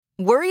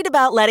Worried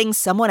about letting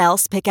someone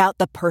else pick out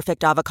the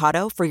perfect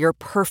avocado for your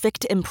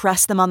perfect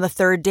impress them on the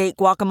third date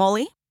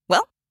guacamole?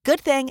 Well, good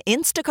thing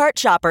Instacart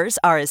shoppers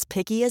are as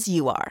picky as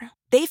you are.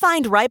 They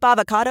find ripe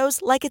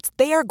avocados like it's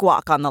their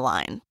guac on the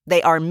line.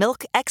 They are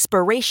milk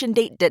expiration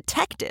date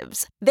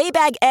detectives. They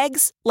bag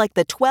eggs like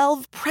the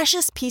 12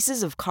 precious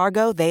pieces of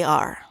cargo they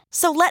are.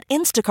 So let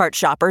Instacart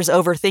shoppers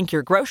overthink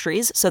your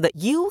groceries so that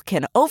you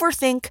can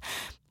overthink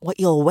what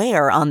you'll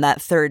wear on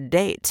that third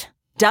date.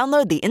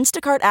 Download the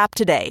Instacart app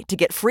today to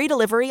get free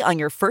delivery on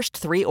your first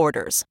 3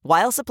 orders,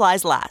 while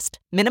supplies last.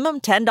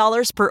 Minimum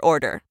 $10 per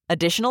order.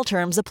 Additional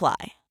terms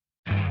apply.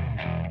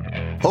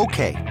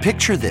 Okay,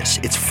 picture this.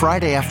 It's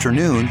Friday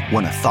afternoon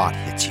when a thought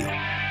hits you.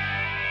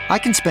 I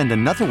can spend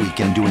another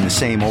weekend doing the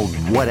same old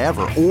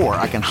whatever, or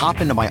I can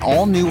hop into my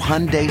all-new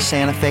Hyundai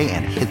Santa Fe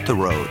and hit the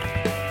road.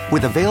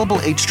 With available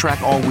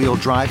H-Track all-wheel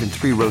drive and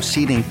 3-row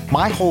seating,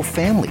 my whole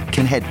family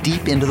can head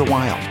deep into the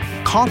wild.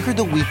 Conquer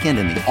the weekend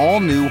in the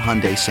all-new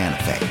Hyundai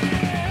Santa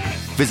Fe.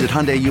 Visit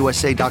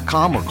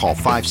HyundaiUSA.com or call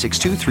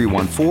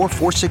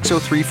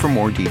 562-314-4603 for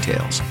more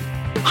details.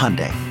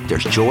 Hyundai,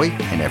 there's joy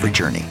in every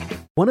journey.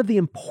 One of the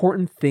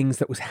important things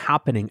that was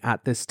happening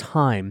at this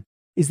time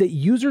is that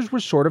users were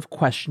sort of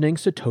questioning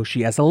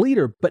Satoshi as a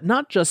leader, but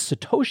not just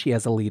Satoshi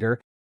as a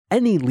leader,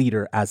 any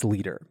leader as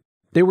leader.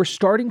 They were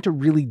starting to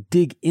really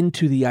dig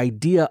into the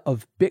idea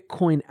of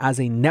Bitcoin as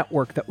a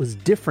network that was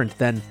different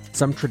than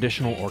some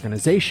traditional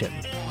organization.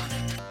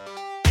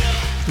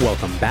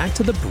 Welcome back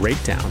to The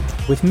Breakdown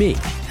with me,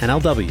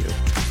 NLW.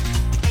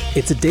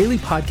 It's a daily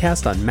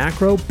podcast on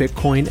macro,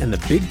 Bitcoin, and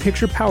the big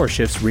picture power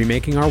shifts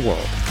remaking our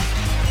world.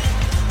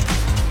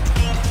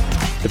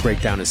 The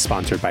Breakdown is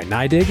sponsored by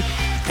NYDIG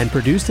and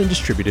produced and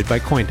distributed by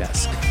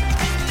CoinDesk.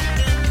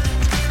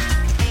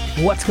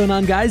 What's going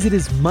on, guys? It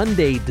is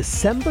Monday,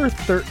 December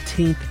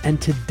 13th,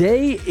 and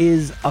today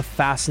is a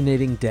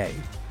fascinating day.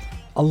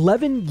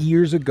 11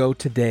 years ago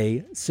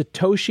today,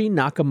 Satoshi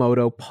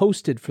Nakamoto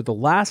posted for the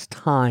last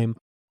time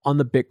on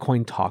the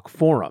Bitcoin Talk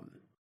forum.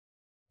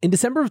 In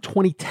December of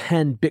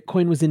 2010,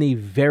 Bitcoin was in a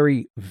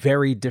very,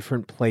 very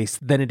different place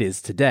than it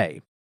is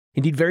today.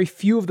 Indeed, very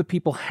few of the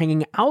people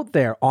hanging out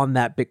there on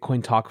that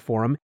Bitcoin Talk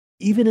forum,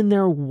 even in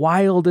their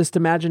wildest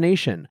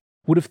imagination,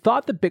 would have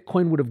thought that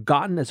Bitcoin would have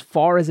gotten as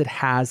far as it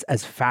has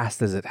as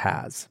fast as it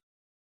has.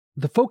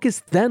 The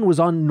focus then was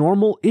on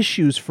normal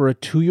issues for a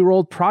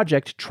 2-year-old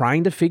project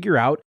trying to figure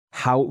out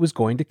how it was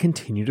going to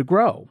continue to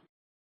grow.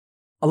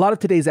 A lot of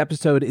today's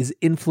episode is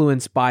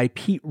influenced by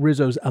Pete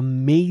Rizzo's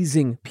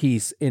amazing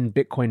piece in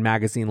Bitcoin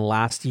Magazine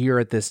last year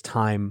at this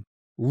time,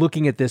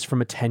 looking at this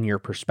from a 10-year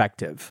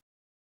perspective.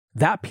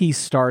 That piece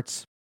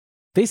starts,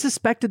 "They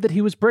suspected that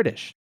he was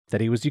British, that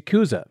he was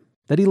Yakuza,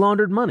 that he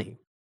laundered money.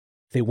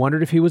 They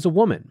wondered if he was a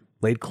woman,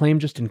 laid claim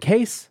just in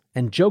case,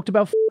 and joked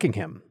about f***ing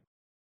him.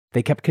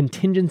 They kept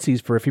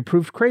contingencies for if he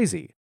proved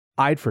crazy,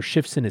 eyed for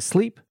shifts in his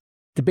sleep,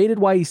 debated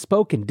why he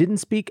spoke and didn't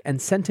speak,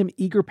 and sent him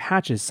eager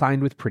patches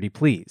signed with pretty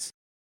please.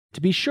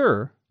 To be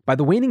sure, by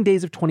the waning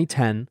days of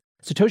 2010,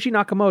 Satoshi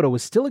Nakamoto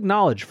was still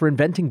acknowledged for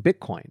inventing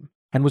Bitcoin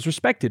and was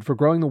respected for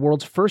growing the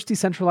world's first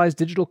decentralized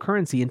digital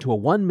currency into a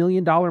 $1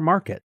 million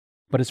market.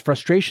 But as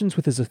frustrations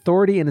with his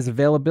authority and his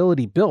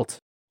availability built,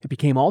 it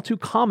became all too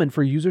common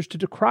for users to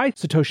decry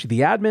Satoshi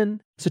the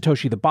admin,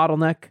 Satoshi the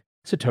bottleneck,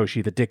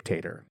 Satoshi the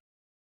dictator.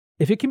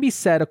 If it can be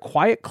said a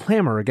quiet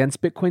clamor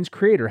against Bitcoin's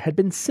creator had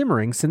been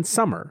simmering since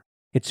summer,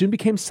 it soon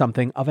became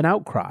something of an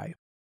outcry.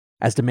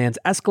 As demands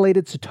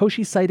escalated,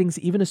 Satoshi sightings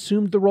even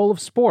assumed the role of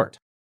sport,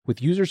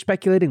 with users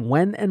speculating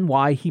when and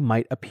why he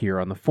might appear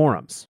on the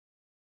forums.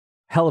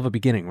 Hell of a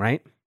beginning,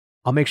 right?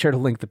 I'll make sure to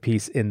link the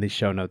piece in the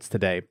show notes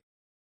today.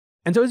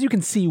 And so as you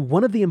can see,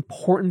 one of the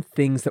important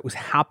things that was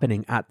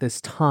happening at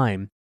this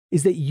time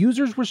is that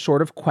users were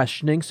sort of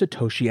questioning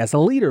Satoshi as a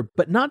leader,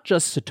 but not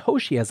just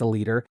Satoshi as a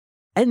leader,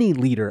 any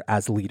leader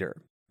as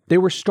leader. They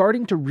were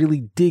starting to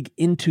really dig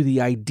into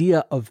the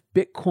idea of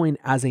Bitcoin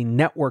as a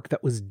network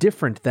that was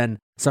different than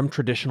some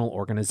traditional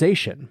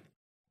organization.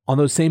 On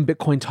those same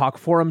Bitcoin Talk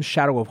forums,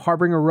 Shadow of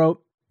Harbinger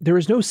wrote, "There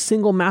is no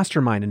single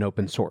mastermind in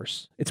open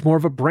source. It's more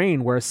of a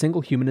brain where a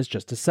single human is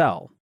just a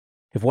cell.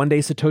 If one day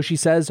Satoshi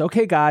says,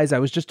 okay guys, I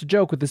was just a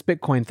joke with this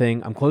Bitcoin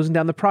thing, I'm closing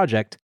down the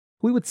project,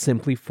 we would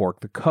simply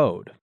fork the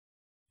code."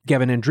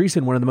 Gavin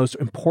Andreessen, one of the most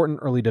important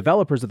early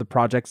developers of the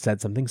project,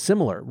 said something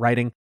similar,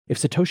 writing, "If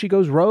Satoshi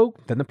goes rogue,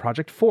 then the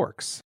project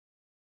forks."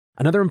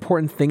 Another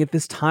important thing at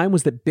this time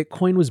was that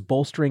Bitcoin was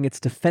bolstering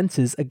its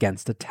defenses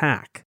against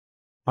attack.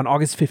 On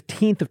August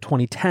 15th of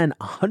 2010,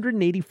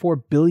 184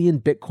 billion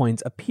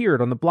Bitcoins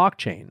appeared on the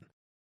blockchain.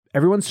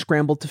 Everyone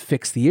scrambled to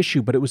fix the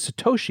issue, but it was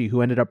Satoshi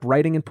who ended up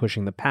writing and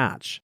pushing the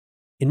patch.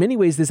 In many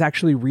ways, this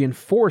actually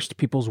reinforced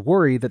people's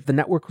worry that the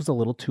network was a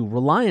little too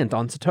reliant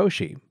on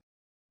Satoshi.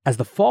 As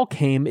the fall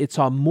came, it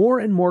saw more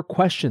and more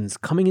questions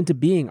coming into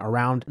being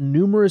around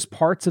numerous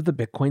parts of the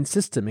Bitcoin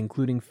system,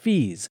 including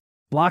fees,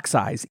 block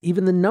size,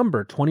 even the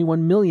number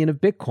 21 million of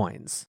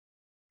Bitcoins.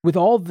 With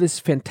all this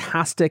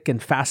fantastic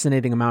and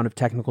fascinating amount of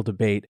technical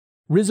debate,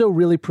 Rizzo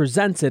really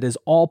presents it as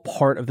all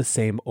part of the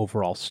same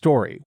overall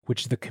story,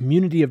 which is the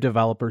community of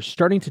developers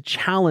starting to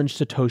challenge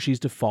Satoshi's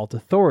default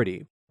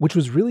authority, which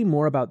was really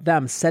more about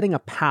them setting a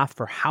path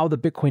for how the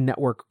Bitcoin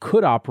network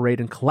could operate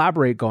and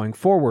collaborate going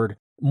forward,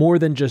 more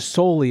than just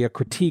solely a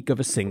critique of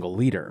a single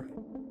leader.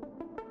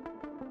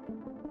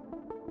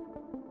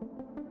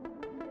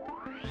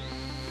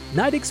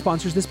 NYDIG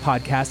sponsors this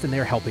podcast, and they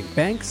are helping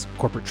banks,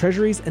 corporate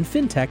treasuries, and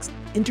fintechs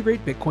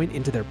integrate Bitcoin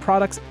into their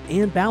products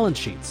and balance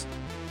sheets.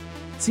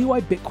 See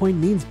why Bitcoin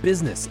means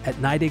business at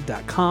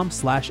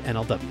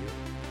NYDIG.com/NLW.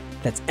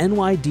 That's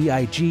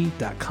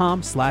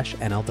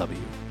NYDIG.com/NLW.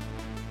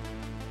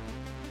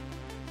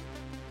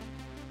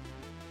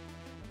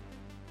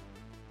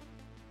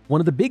 One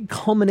of the big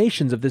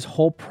culminations of this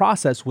whole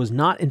process was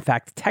not, in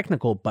fact,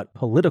 technical, but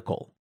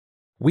political.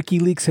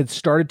 WikiLeaks had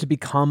started to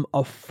become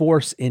a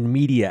force in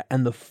media,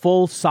 and the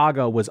full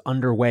saga was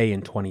underway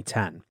in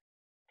 2010.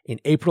 In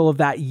April of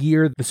that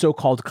year, the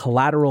so-called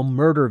collateral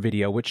murder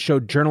video, which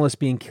showed journalists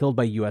being killed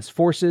by US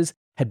forces,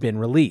 had been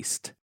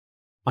released.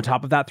 On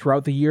top of that,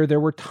 throughout the year,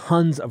 there were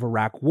tons of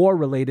Iraq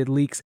War-related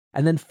leaks,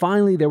 and then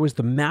finally there was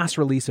the mass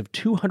release of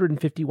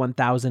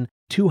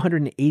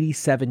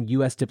 251,287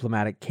 US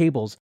diplomatic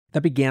cables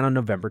that began on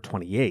November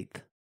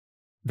 28th.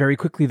 Very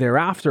quickly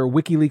thereafter,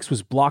 WikiLeaks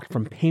was blocked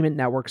from payment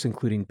networks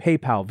including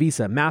PayPal,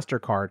 Visa,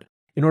 MasterCard,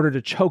 in order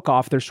to choke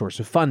off their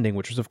source of funding,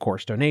 which was of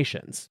course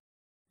donations.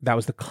 That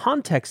was the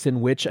context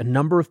in which a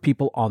number of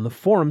people on the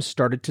forums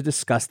started to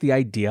discuss the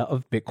idea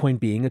of Bitcoin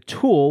being a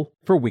tool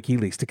for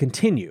WikiLeaks to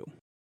continue.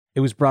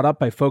 It was brought up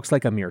by folks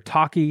like Amir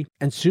Taki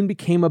and soon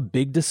became a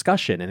big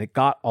discussion, and it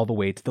got all the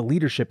way to the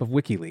leadership of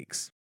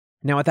WikiLeaks.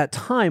 Now at that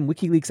time,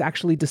 WikiLeaks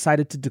actually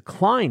decided to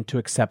decline to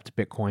accept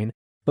Bitcoin,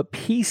 but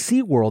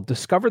PC World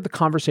discovered the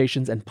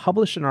conversations and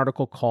published an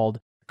article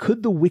called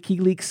 "Could the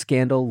WikiLeaks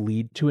Scandal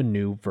Lead to a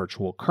New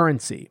Virtual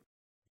Currency?"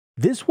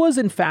 This was,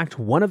 in fact,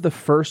 one of the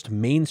first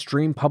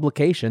mainstream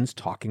publications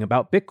talking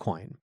about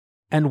Bitcoin.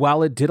 And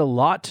while it did a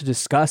lot to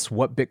discuss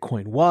what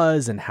Bitcoin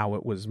was and how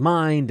it was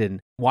mined and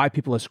why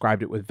people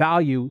ascribed it with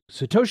value,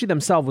 Satoshi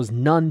themselves was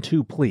none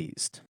too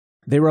pleased.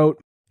 They wrote,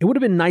 "It would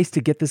have been nice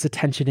to get this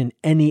attention in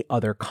any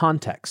other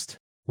context.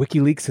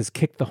 WikiLeaks has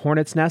kicked the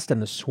hornet's nest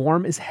and the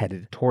swarm is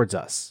headed towards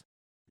us."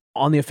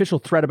 On the official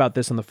thread about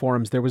this on the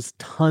forums, there was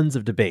tons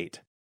of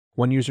debate.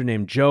 One user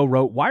named Joe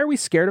wrote, "Why are we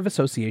scared of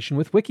association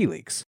with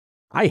WikiLeaks?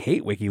 I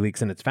hate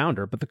WikiLeaks and its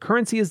founder, but the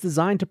currency is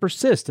designed to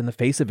persist in the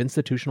face of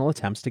institutional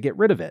attempts to get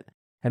rid of it.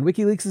 And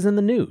WikiLeaks is in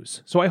the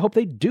news, so I hope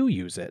they do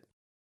use it.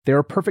 They're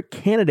a perfect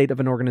candidate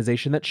of an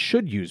organization that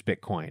should use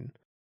Bitcoin.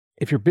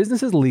 If your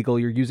business is legal,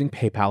 you're using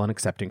PayPal and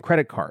accepting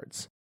credit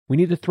cards. We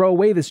need to throw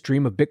away this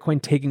dream of Bitcoin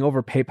taking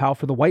over PayPal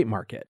for the white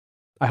market.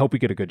 I hope we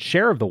get a good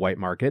share of the white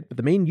market, but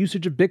the main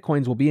usage of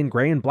Bitcoins will be in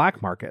gray and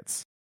black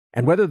markets.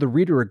 And whether the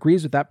reader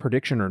agrees with that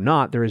prediction or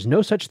not, there is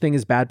no such thing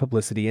as bad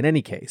publicity in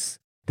any case.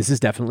 This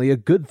is definitely a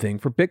good thing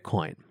for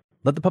Bitcoin.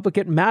 Let the public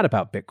get mad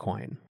about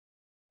Bitcoin."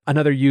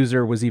 Another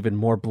user was even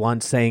more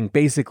blunt, saying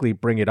basically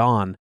bring it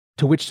on,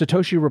 to which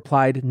Satoshi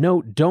replied,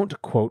 "No,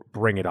 don't, quote,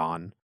 bring it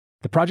on.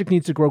 The project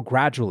needs to grow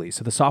gradually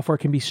so the software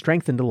can be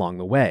strengthened along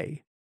the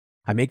way.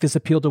 I make this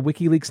appeal to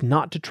WikiLeaks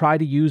not to try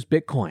to use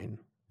Bitcoin.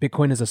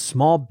 Bitcoin is a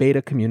small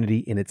beta community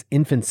in its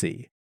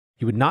infancy.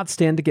 You would not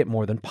stand to get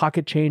more than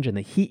pocket change, and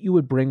the heat you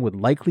would bring would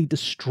likely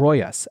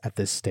destroy us at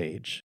this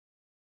stage."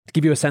 To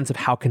give you a sense of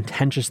how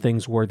contentious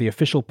things were, the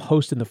official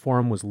post in the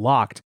forum was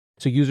locked,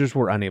 so users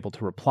were unable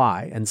to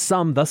reply, and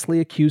some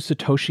thusly accused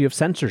Satoshi of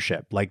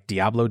censorship, like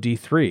Diablo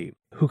D3,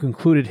 who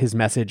concluded his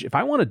message, "If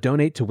I want to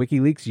donate to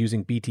WikiLeaks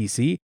using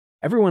BTC,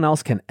 everyone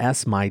else can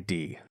S my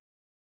D."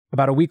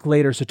 About a week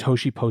later,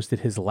 Satoshi posted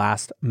his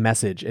last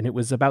message, and it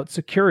was about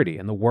security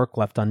and the work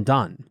left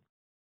undone.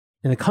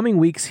 In the coming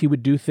weeks, he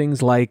would do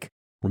things like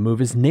remove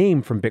his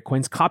name from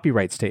Bitcoin's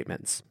copyright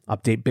statements,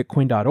 update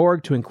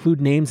Bitcoin.org to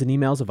include names and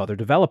emails of other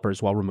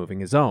developers while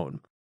removing his own.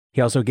 He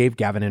also gave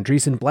Gavin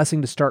Andresen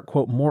blessing to start,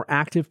 quote, more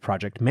active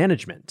project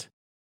management.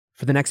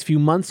 For the next few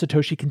months,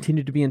 Satoshi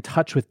continued to be in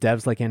touch with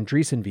devs like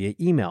Andresen via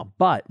email,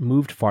 but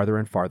moved farther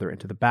and farther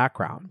into the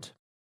background.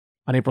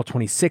 On April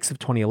 26 of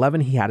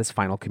 2011, he had his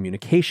final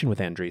communication with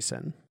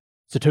Andresen.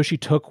 Satoshi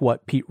took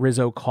what Pete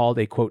Rizzo called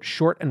a, quote,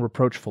 short and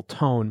reproachful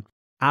tone,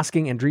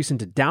 asking Andresen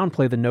to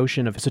downplay the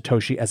notion of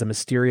Satoshi as a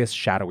mysterious,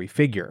 shadowy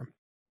figure.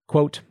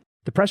 Quote,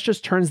 "The press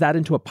just turns that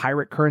into a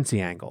pirate currency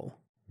angle.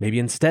 Maybe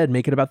instead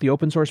make it about the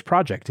open source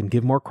project and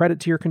give more credit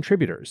to your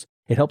contributors.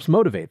 It helps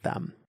motivate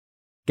them."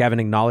 Gavin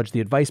acknowledged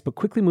the advice but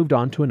quickly moved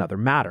on to another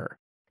matter.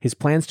 His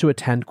plans to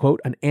attend, quote,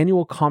 an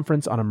annual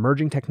conference on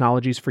emerging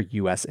technologies for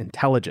US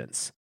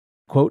intelligence.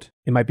 Quote,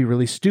 "It might be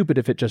really stupid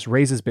if it just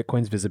raises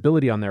Bitcoin's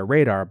visibility on their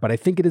radar, but I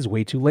think it is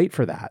way too late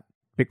for that.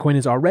 Bitcoin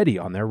is already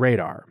on their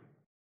radar."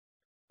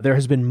 There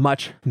has been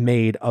much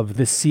made of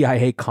this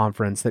CIA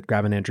conference that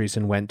Gavin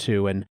Andresen went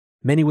to, and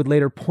many would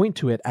later point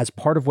to it as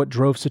part of what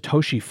drove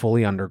Satoshi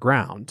fully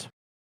underground.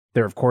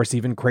 There are, of course,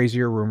 even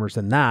crazier rumors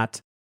than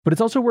that, but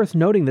it's also worth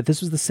noting that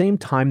this was the same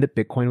time that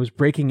Bitcoin was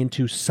breaking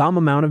into some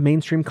amount of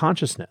mainstream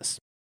consciousness.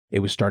 It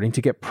was starting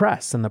to get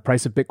press, and the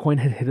price of Bitcoin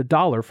had hit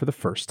 $1 for the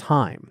first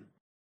time.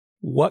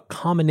 What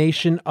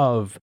combination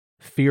of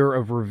fear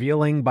of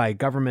revealing by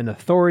government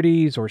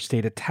authorities or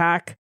state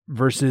attack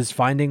versus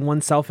finding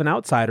oneself an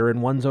outsider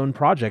in one's own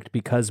project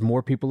because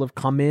more people have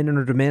come in and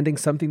are demanding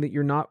something that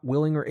you're not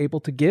willing or able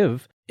to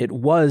give, it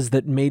was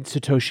that made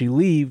Satoshi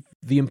leave.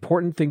 The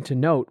important thing to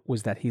note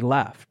was that he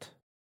left.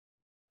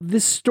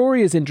 This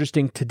story is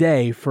interesting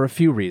today for a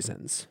few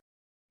reasons.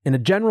 In a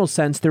general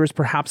sense, there is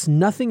perhaps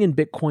nothing in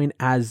Bitcoin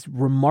as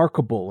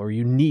remarkable or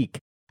unique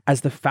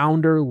as the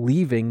founder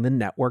leaving the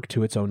network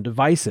to its own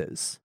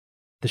devices.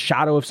 The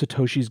shadow of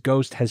Satoshi's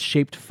ghost has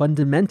shaped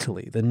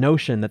fundamentally the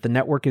notion that the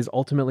network is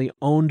ultimately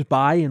owned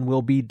by and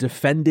will be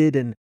defended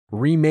and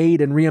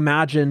remade and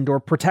reimagined or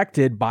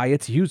protected by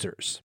its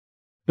users.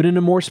 But in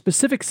a more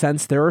specific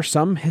sense, there are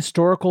some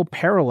historical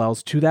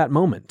parallels to that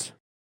moment.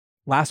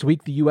 Last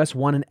week, the US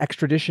won an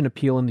extradition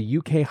appeal in the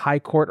UK High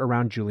Court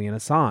around Julian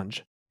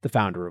Assange, the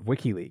founder of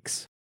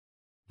WikiLeaks.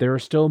 There are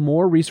still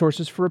more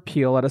resources for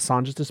appeal at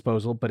Assange's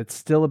disposal, but it's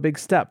still a big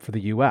step for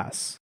the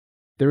US.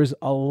 There is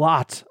a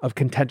lot of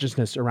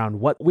contentiousness around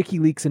what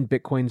WikiLeaks and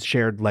Bitcoin's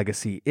shared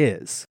legacy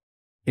is.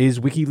 Is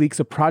WikiLeaks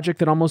a project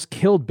that almost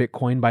killed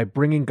Bitcoin by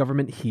bringing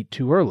government heat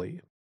too early?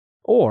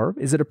 Or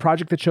is it a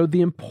project that showed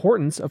the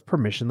importance of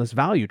permissionless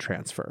value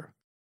transfer?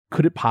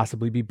 Could it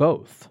possibly be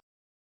both?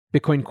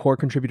 Bitcoin Core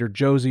contributor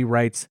Josie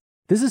writes,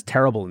 "This is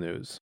terrible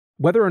news.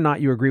 Whether or not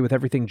you agree with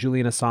everything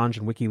Julian Assange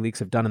and WikiLeaks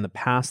have done in the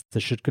past,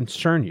 this should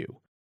concern you.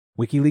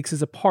 WikiLeaks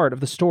is a part of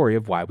the story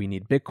of why we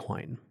need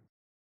Bitcoin."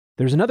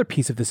 There's another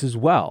piece of this as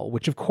well,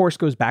 which of course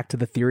goes back to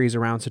the theories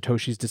around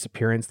Satoshi's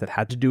disappearance that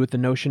had to do with the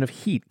notion of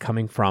heat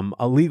coming from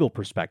a legal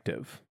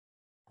perspective.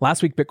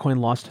 Last week, Bitcoin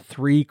lost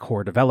 3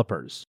 core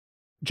developers.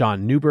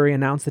 John Newberry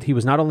announced that he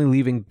was not only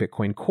leaving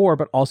Bitcoin Core,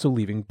 but also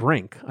leaving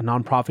Brink, a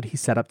nonprofit he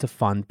set up to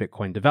fund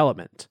Bitcoin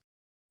development.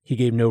 He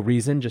gave no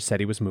reason, just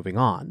said he was moving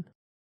on.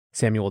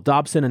 Samuel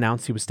Dobson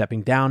announced he was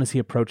stepping down as he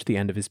approached the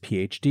end of his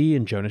PhD,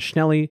 and Jonas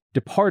Schnelly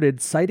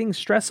departed, citing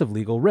stress of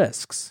legal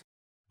risks.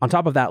 On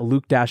top of that,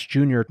 Luke Dash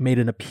Jr. made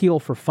an appeal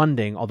for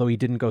funding, although he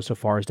didn't go so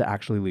far as to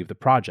actually leave the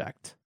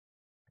project.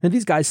 Now,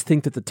 these guys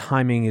think that the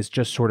timing is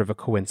just sort of a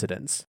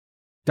coincidence.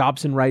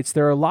 Dobson writes,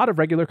 "There are a lot of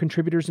regular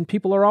contributors and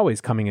people are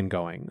always coming and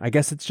going. I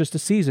guess it's just a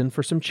season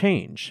for some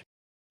change."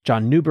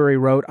 John Newberry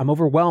wrote, "I'm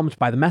overwhelmed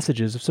by the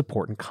messages of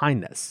support and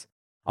kindness.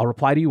 I'll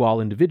reply to you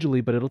all individually,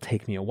 but it'll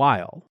take me a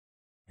while.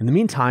 In the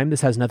meantime,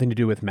 this has nothing to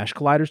do with Mesh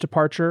Collider's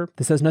departure.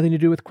 This has nothing to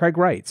do with Craig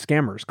Wright,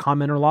 scammers,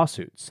 comment, or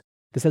lawsuits.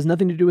 This has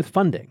nothing to do with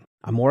funding.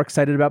 I'm more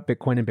excited about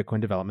Bitcoin and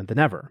Bitcoin development than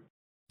ever.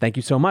 Thank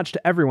you so much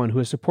to everyone who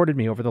has supported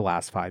me over the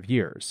last 5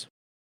 years."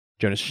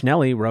 Jonas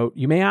Schnelly wrote,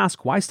 "You may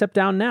ask, why step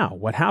down now?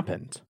 What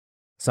happened?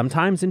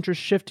 Sometimes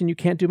interests shift and you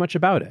can't do much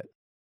about it.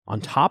 On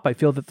top, I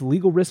feel that the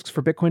legal risks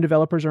for Bitcoin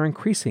developers are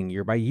increasing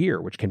year by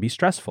year, which can be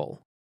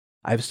stressful.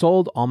 I've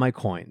sold all my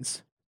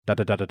coins. ...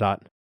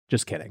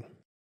 Just kidding."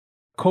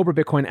 Cobra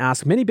Bitcoin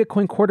asks, "Many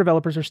Bitcoin Core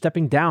developers are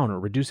stepping down or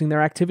reducing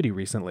their activity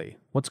recently.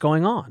 What's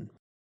going on?"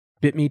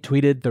 BitMe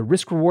tweeted, "The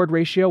risk-reward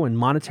ratio in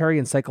monetary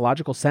and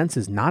psychological sense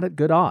is not at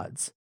good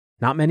odds.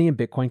 Not many in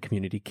Bitcoin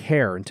community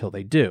care until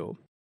they do."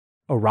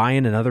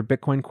 Orion, another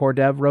Bitcoin Core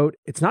dev, wrote,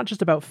 "It's not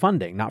just about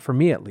funding, not for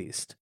me at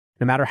least.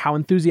 No matter how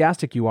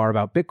enthusiastic you are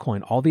about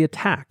Bitcoin, all the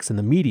attacks in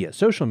the media,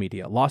 social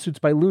media, lawsuits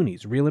by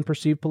loonies, real and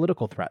perceived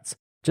political threats,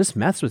 just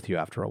mess with you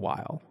after a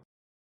while."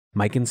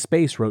 Mike in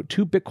Space wrote,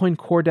 "2 Bitcoin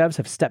Core devs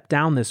have stepped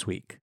down this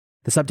week.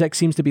 The subtext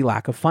seems to be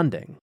lack of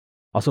funding."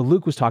 Also,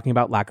 Luke was talking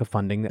about lack of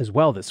funding as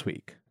well this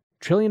week.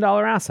 $1 trillion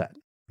asset,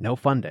 no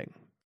funding.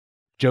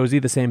 Josie,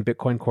 the same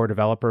Bitcoin Core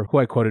developer who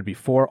I quoted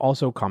before,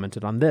 also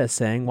commented on this,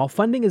 saying, "While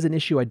funding is an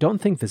issue, I don't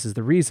think this is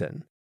the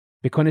reason.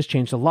 Bitcoin has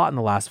changed a lot in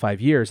the last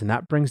 5 years, and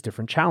that brings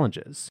different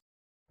challenges.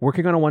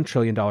 Working on a $1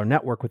 trillion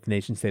network with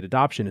nation-state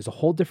adoption is a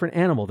whole different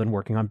animal than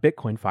working on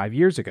Bitcoin 5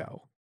 years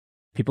ago.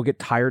 People get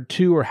tired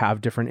too or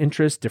have different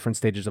interests, different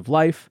stages of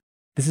life.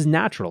 This is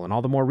natural and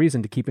all the more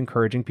reason to keep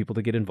encouraging people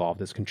to get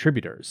involved as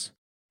contributors.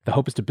 The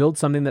hope is to build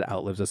something that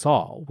outlives us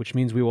all, which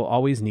means we will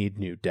always need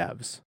new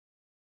devs."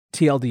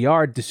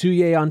 TLDR,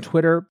 Desuye on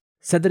Twitter,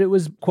 said that it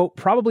was, quote,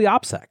 "probably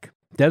OPSEC.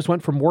 Devs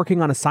went from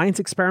working on a science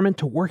experiment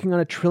to working on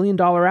a $1 trillion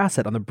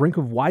asset on the brink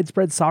of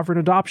widespread sovereign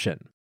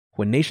adoption.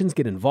 When nations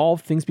get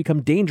involved, things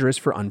become dangerous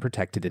for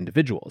unprotected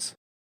individuals.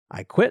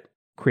 I quit,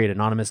 create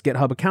anonymous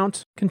GitHub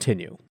account,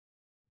 continue."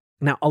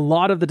 Now, a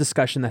lot of the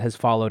discussion that has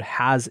followed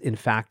has, in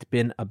fact,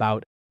 been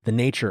about the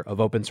nature of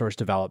open source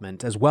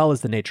development, as well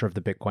as the nature of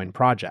the Bitcoin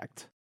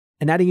project.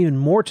 And adding even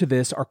more to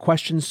this are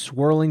questions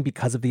swirling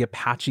because of the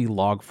Apache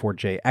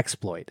Log4j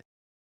exploit.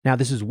 Now,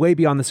 this is way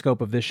beyond the scope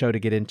of this show to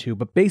get into,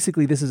 but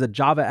basically this is a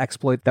Java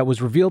exploit that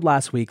was revealed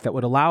last week that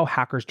would allow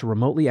hackers to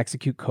remotely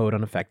execute code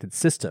on affected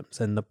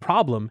systems. And the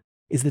problem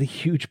is that a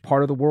huge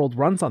part of the world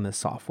runs on this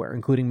software,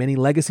 including many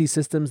legacy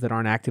systems that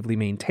aren't actively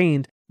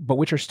maintained, but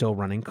which are still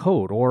running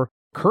code, or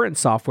current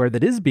software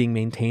that is being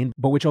maintained,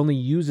 but which only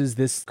uses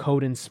this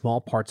code in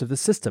small parts of the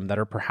system that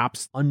are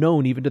perhaps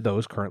unknown even to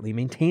those currently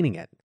maintaining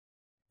it.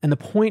 And the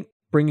point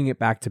bringing it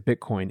back to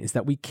Bitcoin is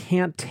that we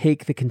can't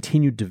take the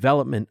continued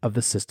development of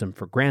the system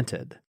for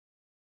granted.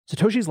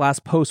 Satoshi's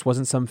last post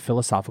wasn't some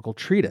philosophical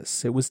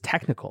treatise, it was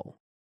technical.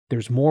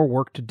 There's more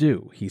work to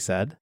do, he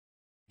said.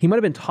 He might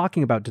have been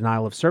talking about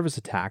denial of service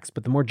attacks,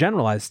 but the more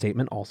generalized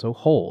statement also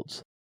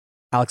holds.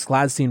 Alex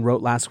Gladstein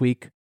wrote last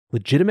week,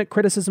 legitimate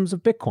criticisms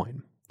of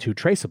Bitcoin, too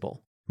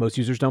traceable. Most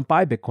users don't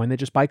buy Bitcoin, they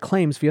just buy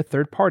claims via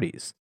third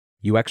parties.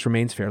 UX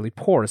remains fairly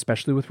poor,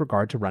 especially with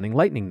regard to running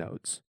Lightning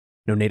nodes.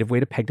 No native way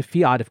to peg to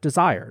fiat if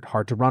desired,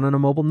 hard to run on a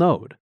mobile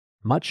node.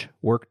 Much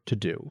work to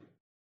do.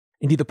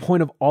 Indeed, the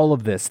point of all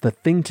of this, the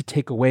thing to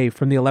take away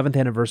from the 11th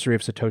anniversary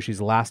of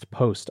Satoshi's last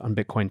post on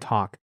Bitcoin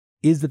Talk,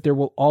 is that there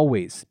will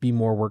always be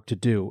more work to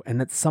do and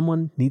that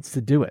someone needs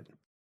to do it.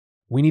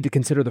 We need to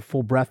consider the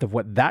full breadth of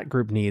what that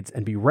group needs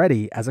and be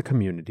ready as a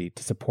community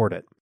to support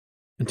it.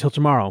 Until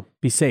tomorrow,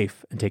 be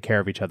safe and take care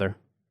of each other.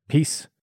 Peace.